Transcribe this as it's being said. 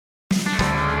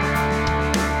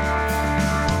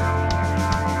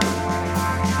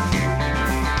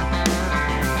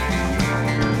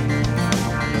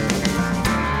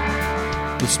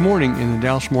This morning in the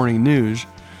Dallas Morning News,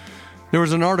 there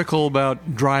was an article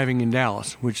about driving in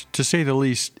Dallas, which, to say the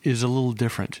least, is a little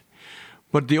different.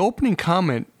 But the opening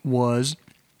comment was,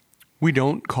 we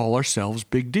don't call ourselves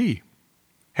Big D.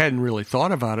 Hadn't really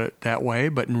thought about it that way,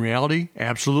 but in reality,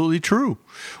 absolutely true.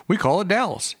 We call it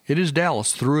Dallas. It is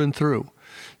Dallas through and through.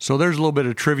 So there's a little bit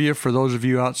of trivia for those of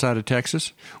you outside of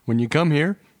Texas. When you come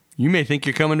here, you may think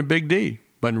you're coming to Big D,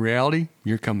 but in reality,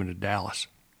 you're coming to Dallas.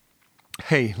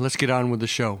 Hey, let's get on with the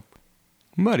show.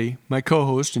 Muddy, my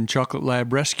co-host in Chocolate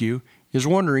Lab Rescue, is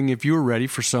wondering if you are ready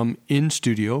for some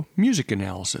in-studio music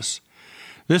analysis.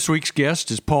 This week's guest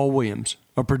is Paul Williams,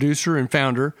 a producer and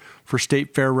founder for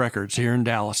State Fair Records here in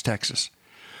Dallas, Texas.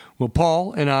 Well,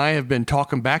 Paul and I have been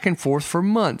talking back and forth for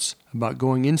months about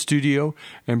going in studio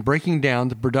and breaking down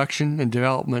the production and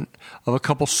development of a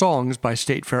couple songs by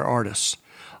State Fair artists.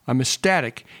 I'm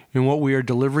ecstatic in what we are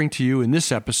delivering to you in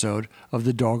this episode of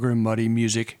the Dogger and Muddy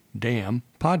Music Damn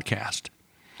podcast.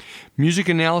 Music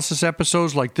analysis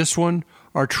episodes like this one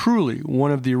are truly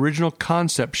one of the original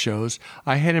concept shows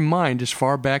I had in mind as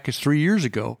far back as 3 years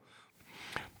ago.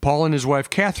 Paul and his wife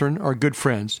Catherine are good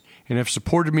friends and have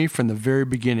supported me from the very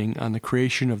beginning on the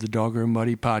creation of the Dogger and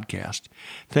Muddy podcast.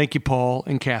 Thank you, Paul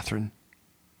and Catherine.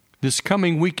 This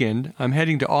coming weekend, I'm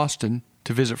heading to Austin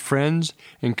to visit friends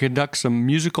and conduct some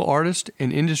musical artist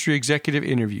and industry executive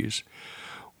interviews.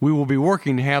 We will be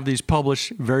working to have these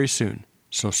published very soon,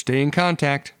 so stay in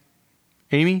contact.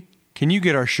 Amy, can you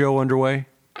get our show underway?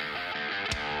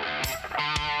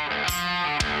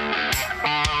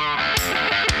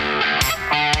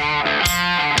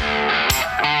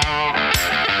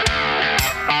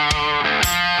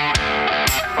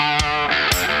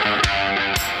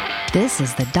 This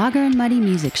is the Dogger and Muddy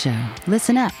Music Show.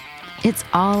 Listen up. It's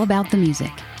all about the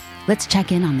music. Let's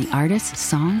check in on the artists,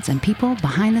 songs, and people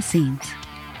behind the scenes.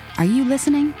 Are you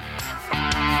listening?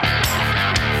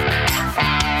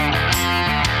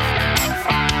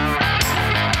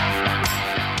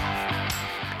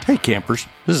 Hey campers,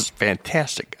 this is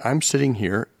fantastic. I'm sitting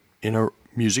here in a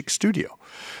music studio.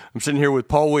 I'm sitting here with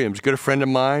Paul Williams, a good friend of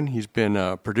mine. He's been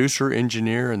a producer,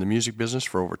 engineer in the music business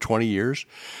for over 20 years.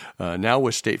 Now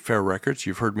with State Fair Records,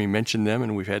 you've heard me mention them,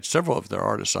 and we've had several of their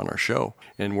artists on our show.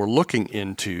 And we're looking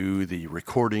into the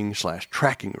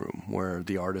recording/tracking room where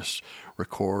the artists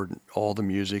record all the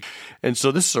music. And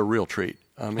so this is a real treat.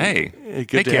 Hey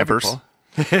good to campers.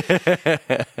 Have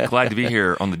you, Paul. Glad to be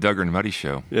here on the Duggar and Muddy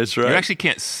Show. That's right. You actually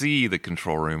can't see the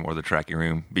control room or the tracking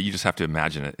room, but you just have to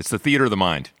imagine it. It's the theater of the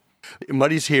mind.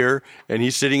 Muddy's here, and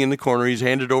he's sitting in the corner. He's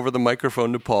handed over the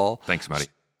microphone to Paul. Thanks, Muddy.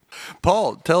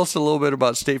 Paul, tell us a little bit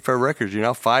about State Fair Records. You're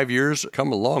now 5 years,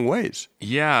 come a long ways.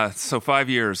 Yeah, so 5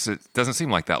 years. It doesn't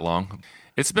seem like that long.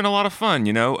 It's been a lot of fun,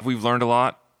 you know. We've learned a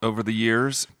lot over the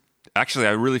years. Actually,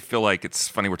 I really feel like it's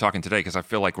funny we're talking today because I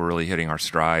feel like we're really hitting our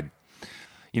stride.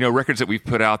 You know, records that we've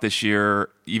put out this year,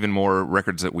 even more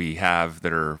records that we have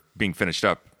that are being finished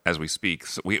up as we speak.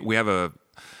 So we have a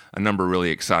number of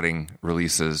really exciting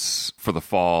releases for the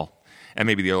fall and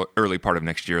maybe the early part of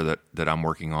next year that I'm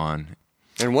working on.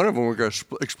 And one of them we're going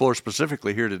to explore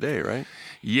specifically here today, right?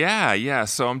 Yeah.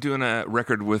 So I'm doing a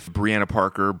record with Brianna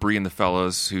Parker, Bree and the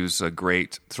Fellas, who's a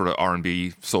great sort of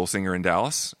R&B soul singer in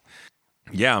Dallas.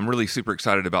 Yeah, I'm really super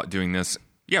excited about doing this.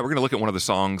 Yeah, we're going to look at one of the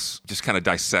songs, just kind of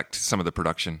dissect some of the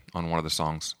production on one of the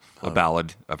songs, a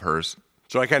ballad of hers.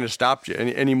 So I kind of stopped you.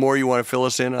 Any more you want to fill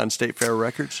us in on State Fair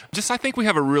Records? I think we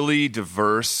have a really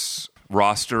diverse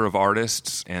roster of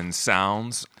artists and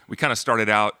sounds. We kind of started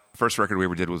out, first record we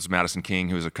ever did was Madison King,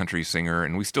 who was a country singer,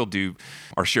 and we still do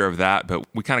our share of that, but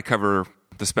we kind of cover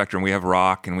the spectrum. We have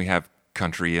rock, and we have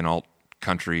country and alt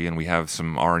country, and we have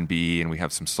some R&B, and we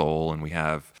have some soul, and we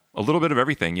have a little bit of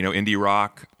everything, you know, indie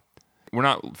rock. We're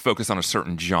not focused on a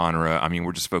certain genre. I mean,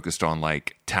 we're just focused on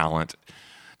like talent,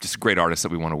 just great artists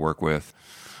that we want to work with.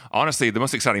 Honestly, the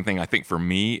most exciting thing I think for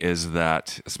me is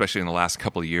that, especially in the last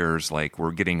couple of years, like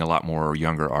we're getting a lot more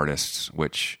younger artists,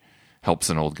 which helps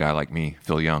an old guy like me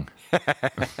feel young.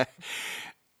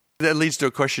 That leads to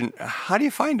a question, how do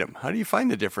you find them? How do you find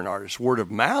the different artists? Word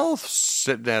of mouth?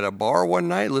 Sitting at a bar one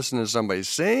night, listening to somebody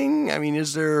sing? I mean,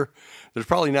 there's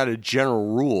probably not a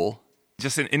general rule.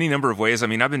 Just in any number of ways. I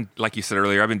mean, like you said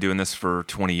earlier, I've been doing this for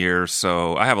 20 years,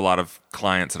 so I have a lot of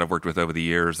clients that I've worked with over the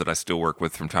years that I still work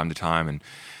with from time to time, and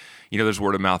you know, there's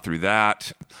word of mouth through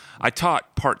that. I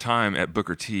taught part-time at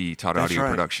Booker T, taught audio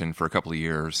production for a couple of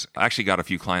years. I actually got a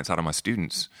few clients out of my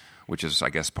students, which is, I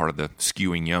guess, part of the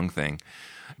skewing young thing.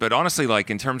 But honestly, like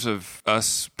in terms of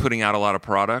us putting out a lot of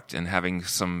product and having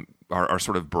some our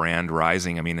sort of brand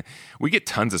rising. I mean, we get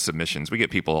tons of submissions. We get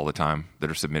people all the time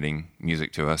that are submitting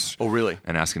music to us. Oh, really?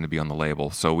 And asking to be on the label.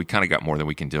 So we kind of got more than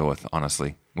we can deal with,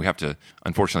 honestly. We have to,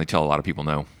 unfortunately, tell a lot of people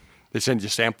no. They send you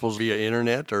samples via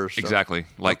internet or stuff? Exactly,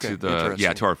 like Okay,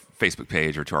 to our Facebook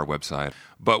page or to our website.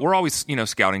 But we're always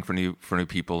scouting for new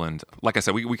people, and like I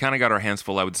said, we kind of got our hands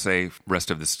full. I would say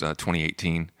rest of this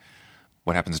 2018.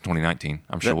 What happens in 2019?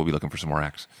 I'm sure we'll be looking for some more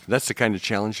acts. That's the kind of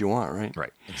challenge you want, right?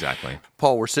 Right, exactly.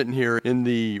 Paul, we're sitting here in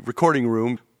the recording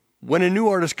room. When a new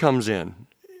artist comes in,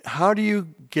 how do you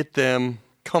get them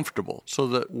comfortable so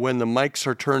that when the mics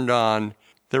are turned on,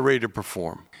 they're ready to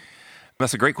perform?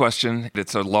 That's a great question.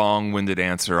 It's a long-winded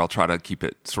answer. I'll try to keep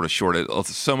it sort of short.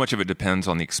 So much of it depends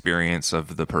on the experience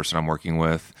of the person I'm working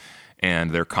with and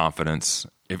their confidence,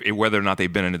 whether or not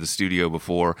they've been into the studio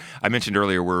before. I mentioned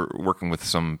earlier we're working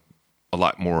with a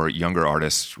lot more younger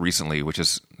artists recently, which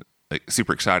is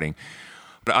super exciting.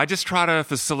 But I just try to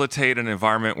facilitate an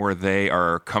environment where they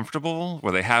are comfortable,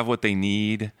 where they have what they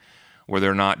need, where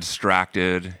they're not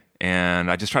distracted, and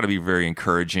I just try to be very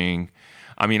encouraging.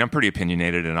 I mean, I'm pretty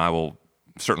opinionated, and I will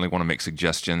certainly want to make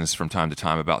suggestions from time to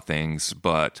time about things,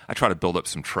 but I try to build up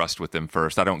some trust with them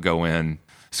first. I don't go in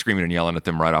screaming and yelling at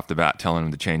them right off the bat, telling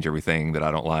them to change everything that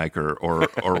I don't like or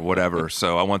whatever.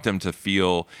 So I want them to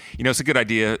feel, it's a good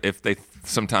idea if they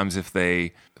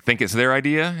think it's their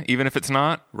idea, even if it's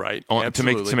not, right?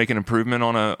 To make an improvement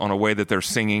on a way that they're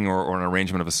singing or an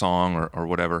arrangement of a song or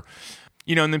whatever.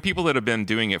 And then people that have been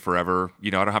doing it forever, I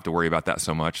don't have to worry about that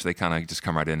so much. They kind of just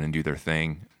come right in and do their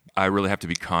thing. I really have to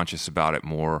be conscious about it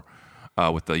more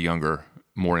with the younger,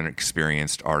 more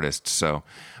inexperienced artists. So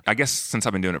I guess since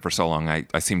I've been doing it for so long,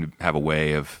 I seem to have a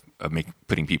way of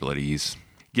putting people at ease,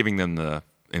 giving them the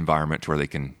environment to where they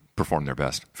can perform their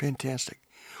best. Fantastic.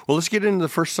 Well, let's get into the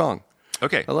first song.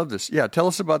 Okay. I love this. Yeah, tell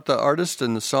us about the artist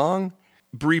and the song.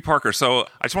 Bree Parker. So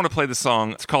I just want to play the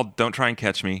song. It's called Don't Try and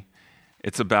Catch Me.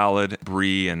 It's a ballad.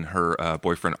 Bree and her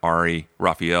boyfriend, Ari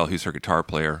Raphael, who's her guitar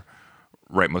player,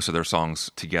 write most of their songs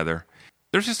together.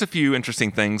 There's just a few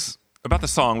interesting things about the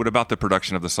song, but about the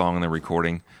production of the song and the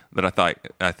recording that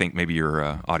I think maybe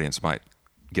your audience might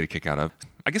get a kick out of.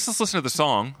 I guess let's listen to the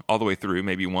song all the way through,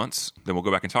 maybe once, then we'll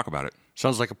go back and talk about it.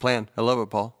 Sounds like a plan. I love it,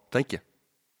 Paul. Thank you.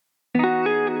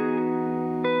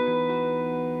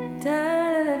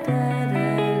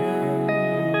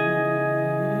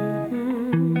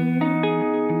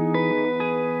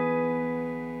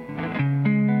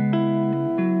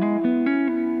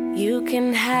 You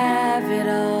can have it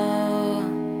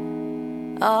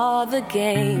all the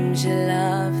games you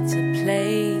love to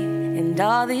play, and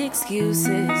all the excuses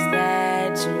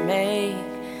that you make,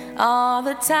 all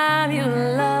the time you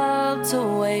love to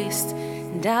waste,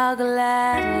 and I'll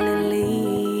gladly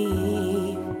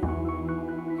leave.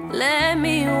 Let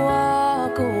me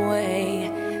walk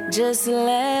away, just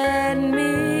let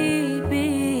me be.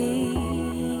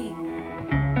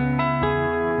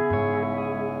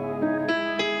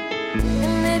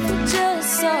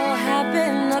 Just so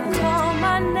happen to call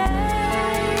my name,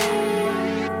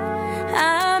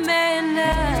 I may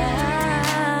not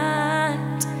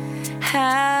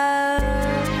have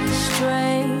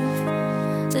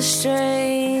the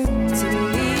strength to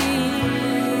leave.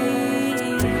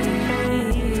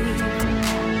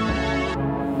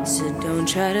 So don't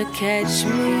try to catch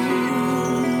me.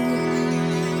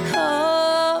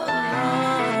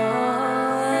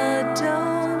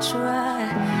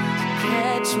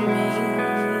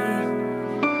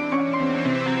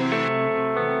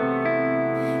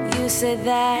 Said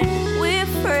that we're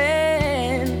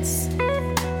friends,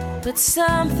 but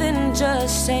something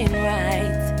just ain't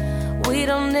right. We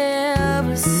don't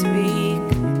ever speak,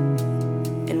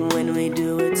 and when we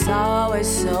do, it's always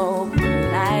so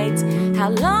polite. How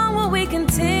long will we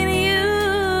continue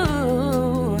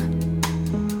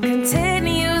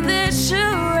this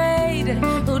charade?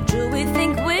 Who do we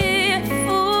think we're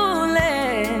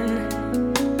fooling?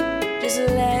 Just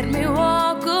let me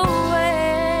walk away.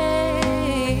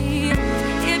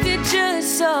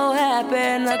 So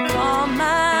happen to call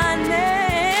my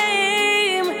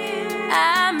name,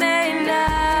 I may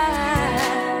not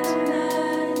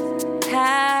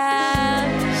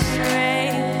have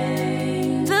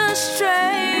the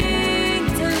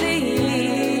strength to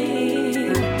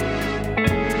leave.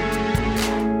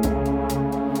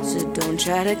 So don't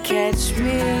try to catch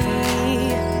me.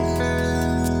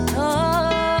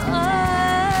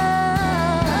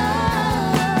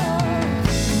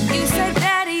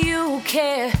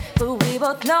 Care, but we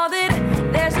both know that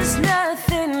there's just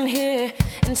nothing here.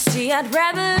 And see, I'd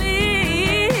rather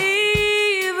leave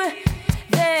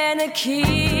than to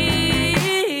keep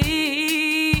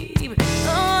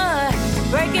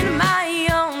breaking my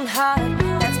own heart.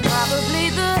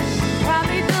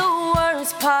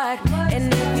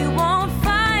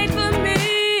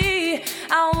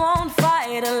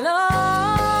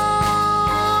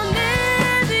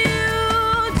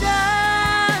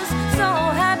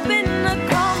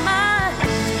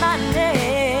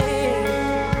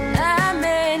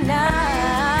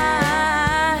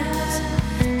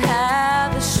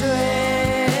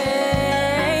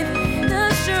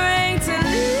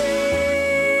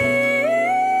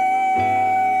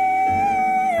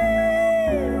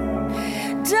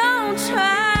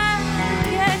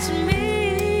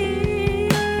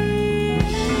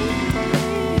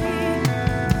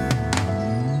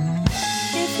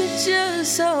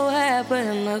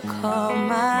 never call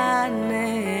my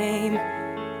name.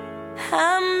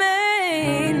 I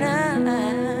may not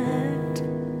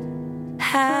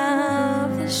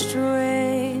have the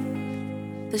strength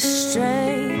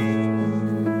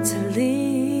to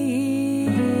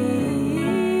leave.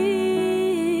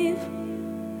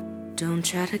 Don't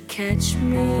try to catch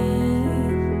me.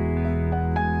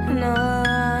 No,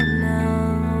 no.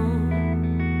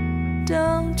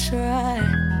 Don't try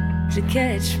to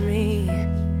catch me.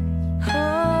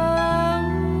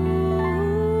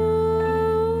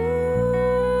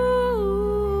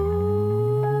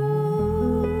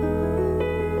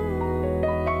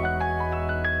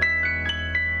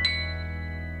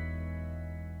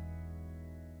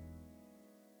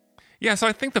 Yeah, so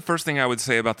I think the first thing I would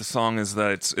say about the song is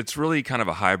that it's really kind of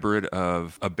a hybrid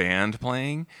of a band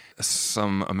playing,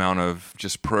 some amount of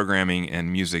just programming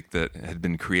and music that had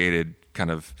been created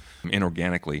kind of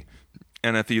inorganically.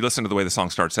 And if you listen to the way the song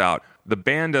starts out, the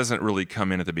band doesn't really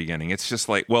come in at the beginning. It's just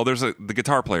like, well, the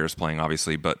guitar player is playing,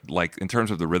 obviously, but like in terms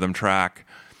of the rhythm track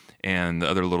and the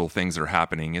other little things that are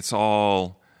happening, it's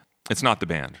not the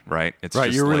band, right? It's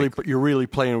right. Just you're really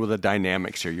playing with the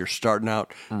dynamics here. You're starting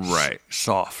out right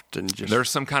soft and just there's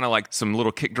some kind of like some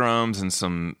little kick drums and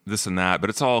some this and that,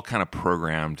 but it's all kind of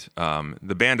programmed.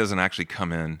 The band doesn't actually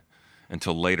come in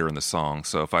until later in the song.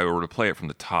 So if I were to play it from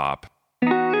the top.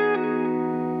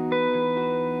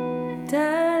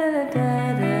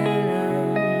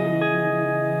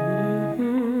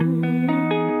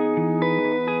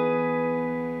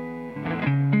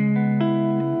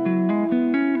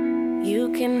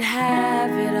 Can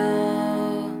have it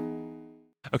all.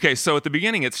 Okay, so at the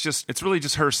beginning, it's really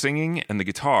just her singing and the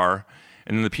guitar,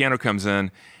 and then the piano comes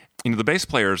in. You know, the bass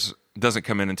player doesn't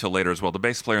come in until later as well. The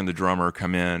bass player and the drummer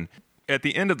come in at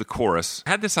the end of the chorus.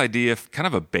 I had this idea of kind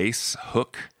of a bass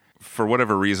hook. For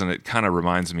whatever reason, it kind of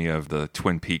reminds me of the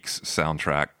Twin Peaks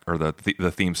soundtrack or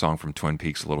the theme song from Twin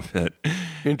Peaks a little bit.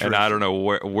 And I don't know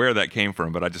where that came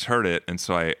from, but I just heard it, and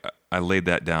so I laid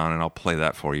that down, and I'll play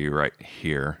that for you right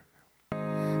here.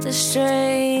 The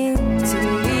strength to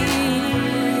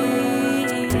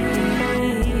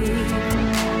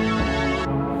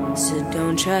leave, so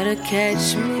don't try to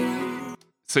catch me.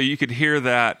 So you could hear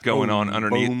that going on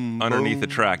underneath boom. the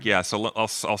track. Yeah, so I'll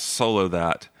solo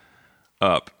that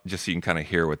up just so you can kind of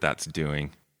hear what that's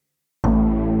doing.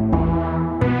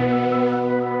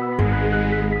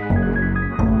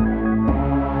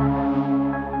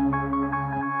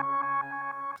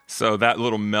 So that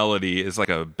little melody is like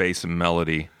a bass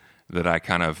melody that I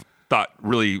kind of thought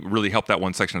really, really helped that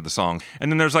one section of the song.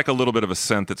 And then there's like a little bit of a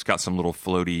synth that's got some little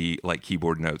floaty like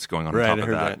keyboard notes going on top of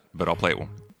that. But I'll play it one.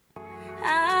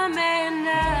 I may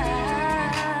not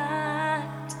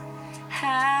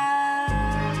have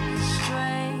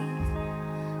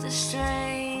the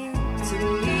strength to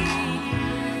leave.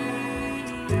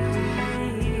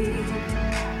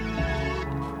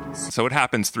 So it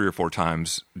happens 3 or 4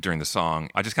 times during the song.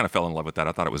 I just kind of fell in love with that.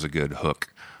 I thought it was a good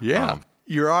hook. Yeah.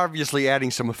 You're obviously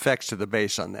adding some effects to the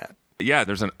bass on that. Yeah,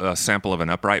 there's a sample of an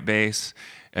upright bass,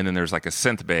 and then there's like a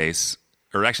synth bass,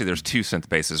 or actually there's 2 synth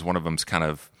basses. One of them's kind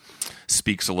of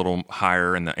speaks a little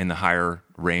higher in the higher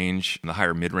range, in the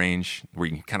higher mid-range, where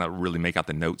you can kind of really make out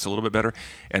the notes a little bit better.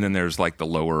 And then there's like the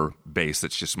lower bass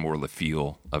that's just more the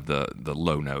feel of the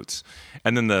low notes.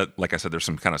 And then like I said, there's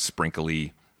some kind of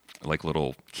sprinkly like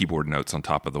little keyboard notes on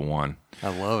top of the one. I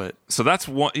love it. So that's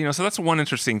one, so that's one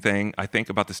interesting thing I think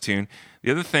about this tune. The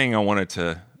other thing I wanted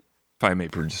to, if I may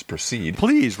just proceed.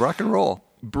 Please, rock and roll.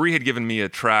 Bree had given me a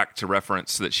track to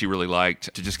reference that she really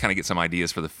liked to just kind of get some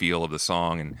ideas for the feel of the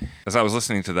song. And as I was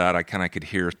listening to that, I kind of could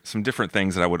hear some different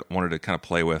things that I wanted to kind of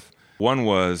play with. One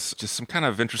was just some kind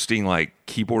of interesting like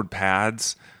keyboard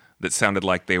pads that sounded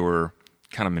like they were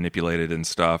kind of manipulated and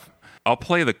stuff. I'll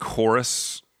play the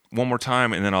chorus one more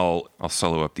time, and then I'll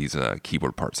solo up these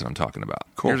keyboard parts that I'm talking about.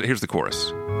 Cool. Here's the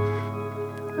chorus. And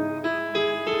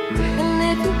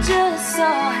if it just so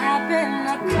happened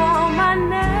I call my name,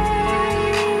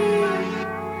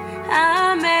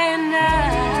 I may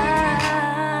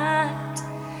not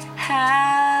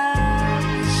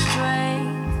have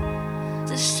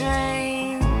the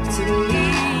strength to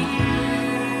leave.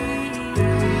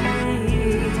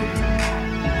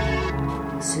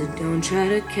 So don't try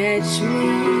to catch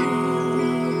me.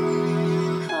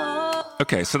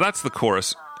 Okay, so that's the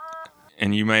chorus.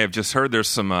 And you may have just heard there's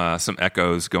some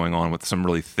echoes going on with some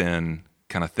really thin,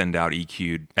 kind of thinned out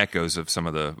EQ'd echoes of some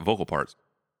of the vocal parts.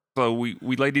 So we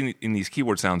laid in these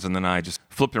keyboard sounds, and then I just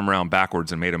flipped them around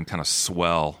backwards and made them kind of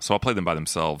swell. So I'll play them by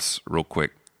themselves real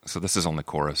quick. So this is on the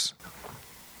chorus.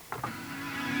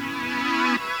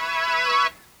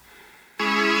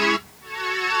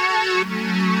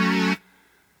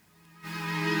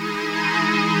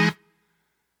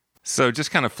 So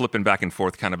just kind of flipping back and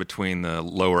forth kind of between the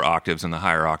lower octaves and the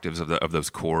higher octaves of those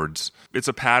chords. It's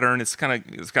a pattern. It's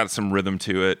got some rhythm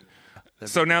to it.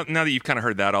 So now that you've kind of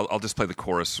heard that, I'll just play the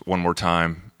chorus one more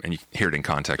time and you can hear it in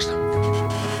context. And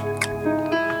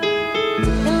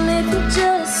if you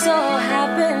just so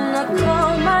happen to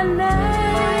call my name,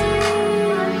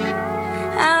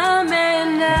 I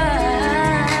may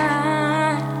not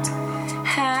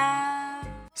have.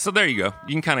 So there you go.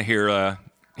 You can kind of hear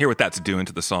what that's doing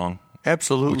to the song.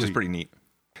 Absolutely. Which is pretty neat.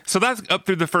 So that's up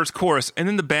through the first chorus. And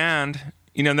then the band,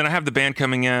 then I have the band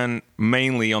coming in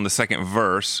mainly on the second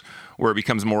verse, where it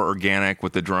becomes more organic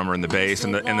with the drummer and the bass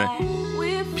and the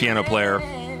piano player.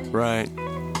 Right.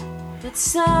 But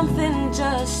something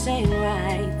just ain't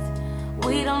right.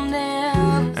 We don't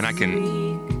ever. And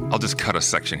I'll just cut a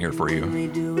section here for you. We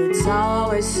do, it's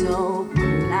always so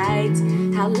polite.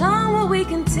 How long will we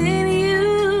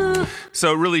continue?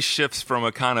 So it really shifts from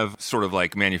a kind of sort of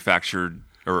like manufactured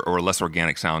or less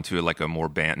organic sound to like a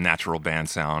more natural band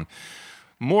sound,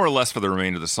 more or less for the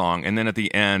remainder of the song. And then at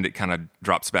the end, it kind of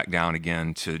drops back down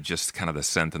again to just kind of the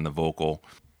synth and the vocal.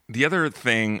 The other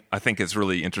thing I think is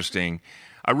really interesting,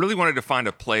 I really wanted to find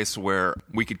a place where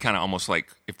we could kind of almost like,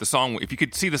 if you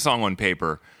could see the song on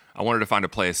paper, I wanted to find a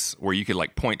place where you could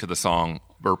like point to the song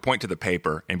or point to the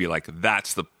paper and be like,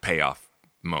 that's the payoff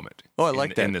moment. Oh, I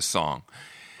like that. In this song.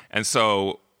 And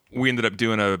so we ended up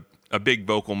doing a big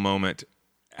vocal moment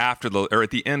at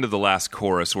the end of the last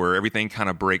chorus where everything kind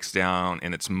of breaks down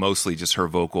and it's mostly just her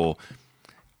vocal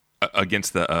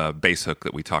against the bass hook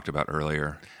that we talked about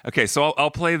earlier. Okay, so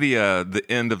I'll play the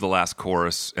end of the last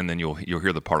chorus and then you'll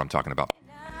hear the part I'm talking about.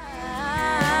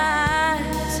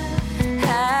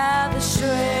 Have the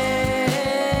strength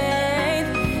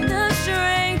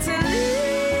to leave.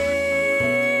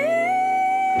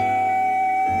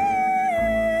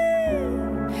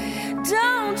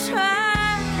 Don't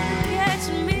try to catch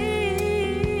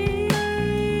me.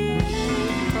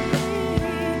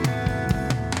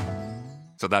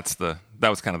 So that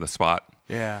was kind of the spot.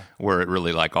 Yeah. Where it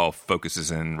really like all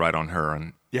focuses in right on her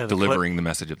and delivering the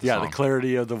message of the song. Yeah, the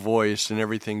clarity of the voice and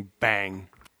everything, bang.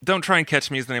 Don't Try and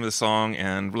Catch Me is the name of the song,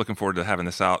 and we're looking forward to having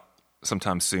this out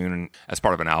sometime soon as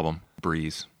part of an album,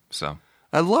 Breeze. So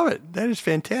I love it. That is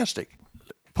fantastic.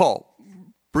 Paul,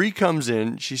 Bree comes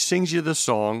in, she sings you the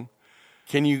song.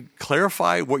 Can you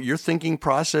clarify what your thinking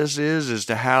process is as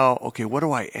to how, okay, what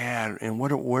do I add and where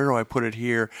do I put it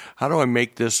here? How do I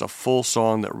make this a full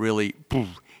song that really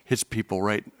hits people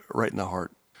right in the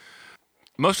heart?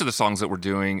 Most of the songs that we're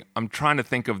doing, I'm trying to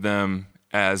think of them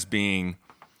as being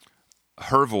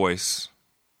her voice,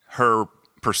 her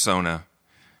persona,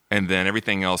 and then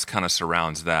everything else kind of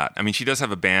surrounds that. I mean, she does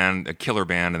have a killer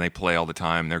band, and they play all the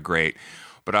time. They're great.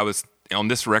 But on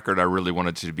this record, I really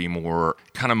wanted to be more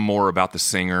about the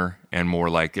singer and more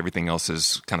like everything else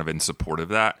is kind of in support of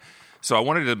that. So I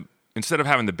wanted to, instead of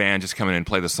having the band just come in and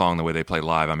play the song the way they play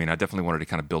live, I mean, I definitely wanted to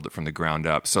kind of build it from the ground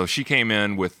up. So she came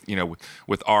in with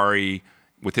Ari,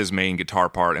 with his main guitar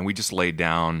part, and we just laid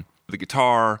down the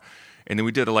guitar, and then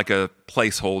we did a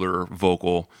placeholder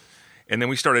vocal, and then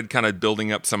we started kind of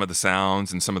building up some of the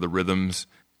sounds and some of the rhythms.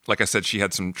 Like I said, she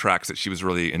had some tracks that she was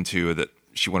really into that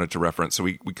she wanted to reference, so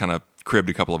we kind of cribbed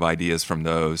a couple of ideas from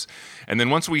those. And then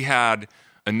once we had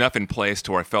enough in place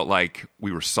to where I felt like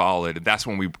we were solid, that's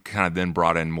when we kind of then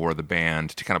brought in more of the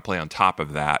band to kind of play on top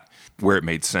of that where it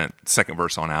made sense, second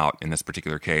verse on out in this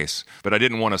particular case. But I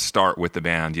didn't want to start with the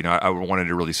band. I wanted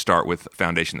to really start with a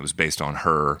foundation that was based on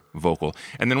her vocal.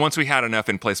 And then once we had enough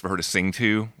in place for her to sing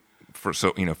to,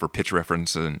 for pitch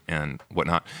reference and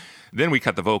whatnot, then we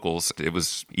cut the vocals. It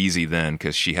was easy then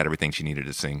because she had everything she needed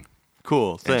to sing.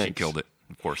 Cool, thanks. And she killed it,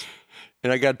 of course.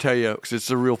 And I got to tell you,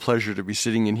 it's a real pleasure to be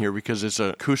sitting in here because it's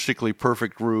an acoustically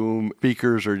perfect room.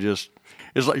 Speakers are it's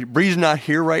like Bree's not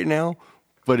here right now,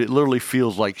 but it literally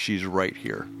feels like she's right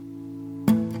here.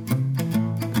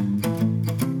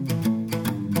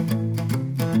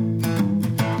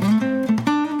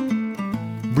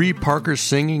 Bree Parker's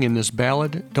singing in this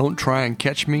ballad, Don't Try and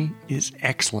Catch Me, is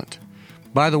excellent.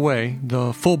 By the way,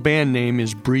 the full band name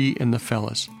is Bree and the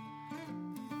Fellas.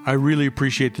 I really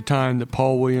appreciate the time that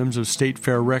Paul Williams of State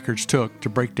Fair Records took to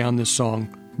break down this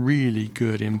song. Really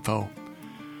good info.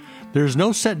 There's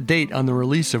no set date on the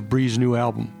release of Bree's new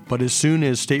album, but as soon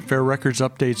as State Fair Records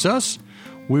updates us,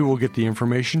 we will get the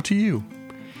information to you.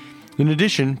 In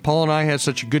addition, Paul and I had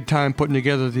such a good time putting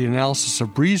together the analysis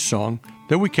of Bree's song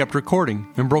that we kept recording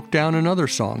and broke down another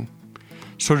song.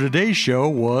 So today's show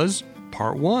was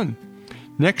part 1.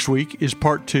 Next week is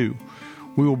part 2.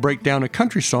 We will break down a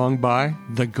country song by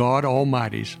the God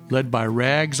Almighties, led by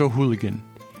Rags O'Hooligan.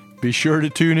 Be sure to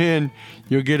tune in.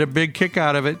 You'll get a big kick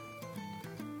out of it.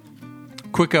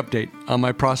 Quick update on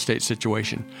my prostate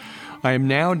situation. I am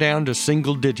now down to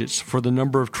single digits for the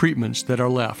number of treatments that are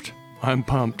left. I'm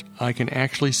pumped. I can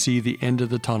actually see the end of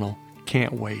the tunnel.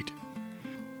 Can't wait.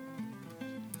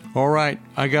 All right,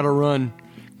 I gotta run.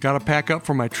 Gotta pack up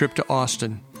for my trip to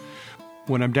Austin.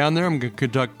 When I'm down there, I'm going to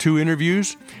conduct 2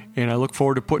 interviews, and I look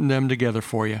forward to putting them together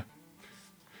for you.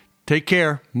 Take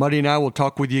care. Muddy and I will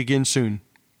talk with you again soon.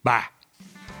 Bye.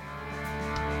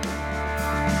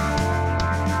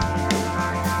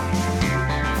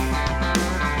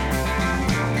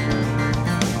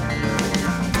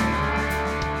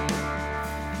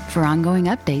 For ongoing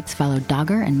updates, follow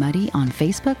Dogger and Muddy on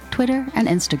Facebook, Twitter, and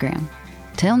Instagram.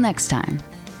 Till next time,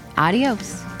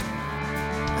 adios.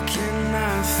 I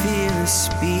cannot feel her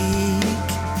speak.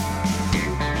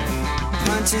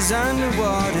 Punches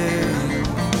underwater,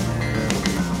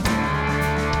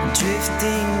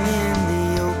 drifting in the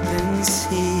open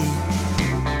sea.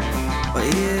 Or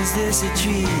is this a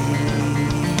dream?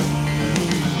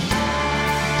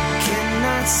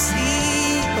 Cannot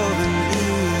see or believe.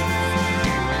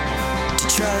 To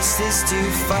trust is to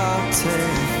falter,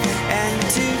 and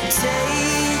to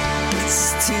take is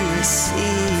to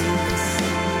receive.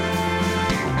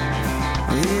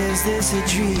 Or is this a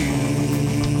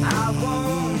dream? I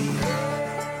won't